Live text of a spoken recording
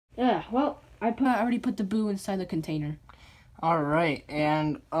I already put the boo inside the container. Alright,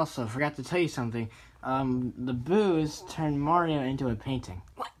 and also, forgot to tell you something. The booze turned Mario into a painting.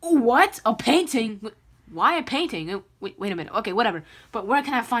 What? A painting? Why a painting? Wait a minute. Okay, whatever. But where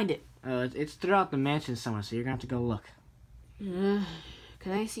can I find it? It's throughout the mansion somewhere, so you're gonna have to go look. Can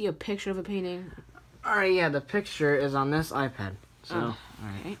I see a picture of a painting? Alright, yeah, the picture is on this iPad. So,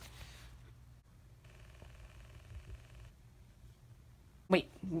 alright. Wait,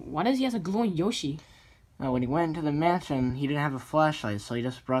 why does he have a glowing Yoshi? When he went into the mansion, he didn't have a flashlight, so he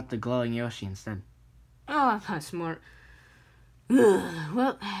just brought the glowing Yoshi instead. Oh, I'm not smart.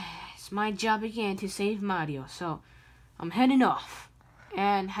 Well, it's my job again to save Mario, so I'm heading off.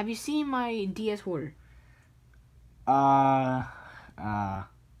 And have you seen my DS hoarder?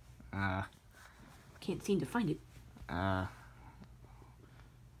 Can't seem to find it.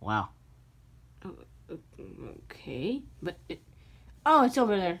 Wow. Okay, but oh, it's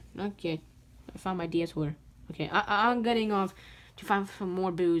over there. Okay, I found my DS hoarder. Okay, I'm getting off to find some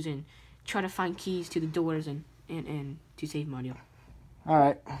more booze and try to find keys to the doors and to save Mario.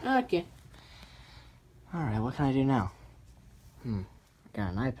 Alright. Okay. Alright, what can I do now? I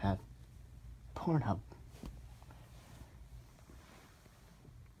got an iPad. Pornhub.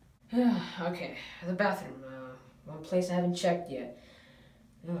 Okay, the bathroom. One place I haven't checked yet.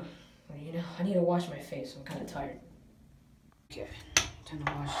 You know, I need to wash my face. I'm kind of tired. Okay, time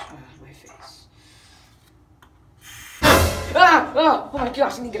to wash my face. Oh my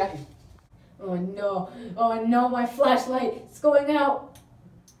gosh, I need to get out of here. Oh no, my flashlight, it's going out.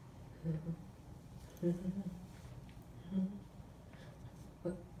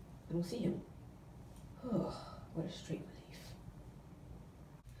 What? I don't see him. Oh, what a straight relief.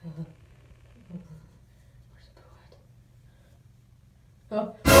 Where's the boo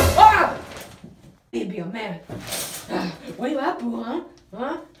at? Ah! You'd be a man. Where you at, boo, huh?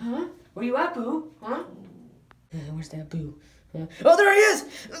 Huh? Where you at, boo? Huh? Where's that boo? Oh, there he is!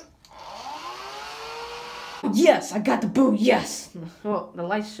 Yes, I got the boo, yes! Well, the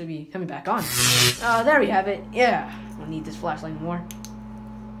lights should be coming back on. There we have it. Yeah, I don't need this flashlight anymore.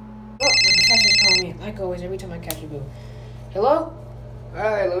 Oh, my professor's calling me, like always, every time I catch a boo. Hello?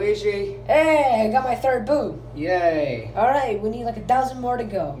 Hi, Luigi. Hey, I got my third boo. Yay. Alright, we need like 1,000 more to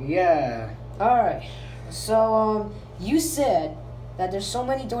go. Yeah. Alright, so, you said that there's so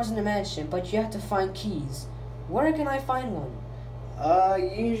many doors in the mansion, but you have to find keys. Where can I find one?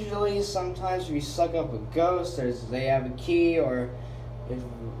 Usually sometimes if you suck up a ghost, they have a key, or,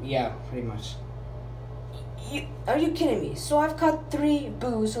 yeah, pretty much. Are you kidding me? So I've caught 3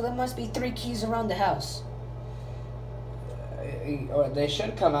 boos, so there must be 3 keys around the house. Or they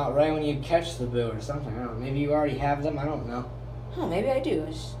should come out right when you catch the boo or something. I don't know. Maybe you already have them. I don't know. Oh, maybe I do.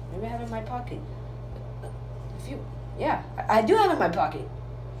 Maybe I have it in my pocket. Yeah, I do have it in my pocket.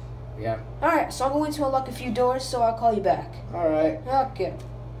 Yeah. Alright, so I'm going to unlock a few doors, so I'll call you back. Alright. Okay.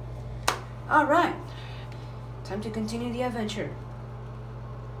 Alright. Time to continue the adventure.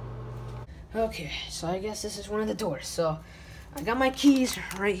 Okay, so I guess this is one of the doors. So, I got my keys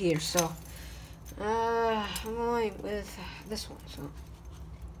right here, so... I'm going with this one, so...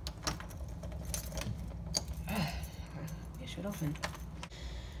 It should open.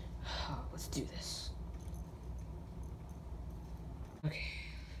 Let's do this. Okay,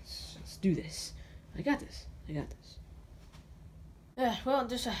 let's do this. I got this. Well,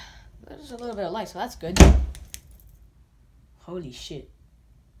 there's a little bit of light, so that's good. Holy shit.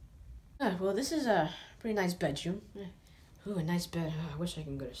 Well, this is a pretty nice bedroom. Ooh, a nice bed. I wish I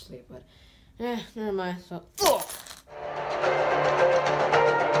could go to sleep, but... never mind. So...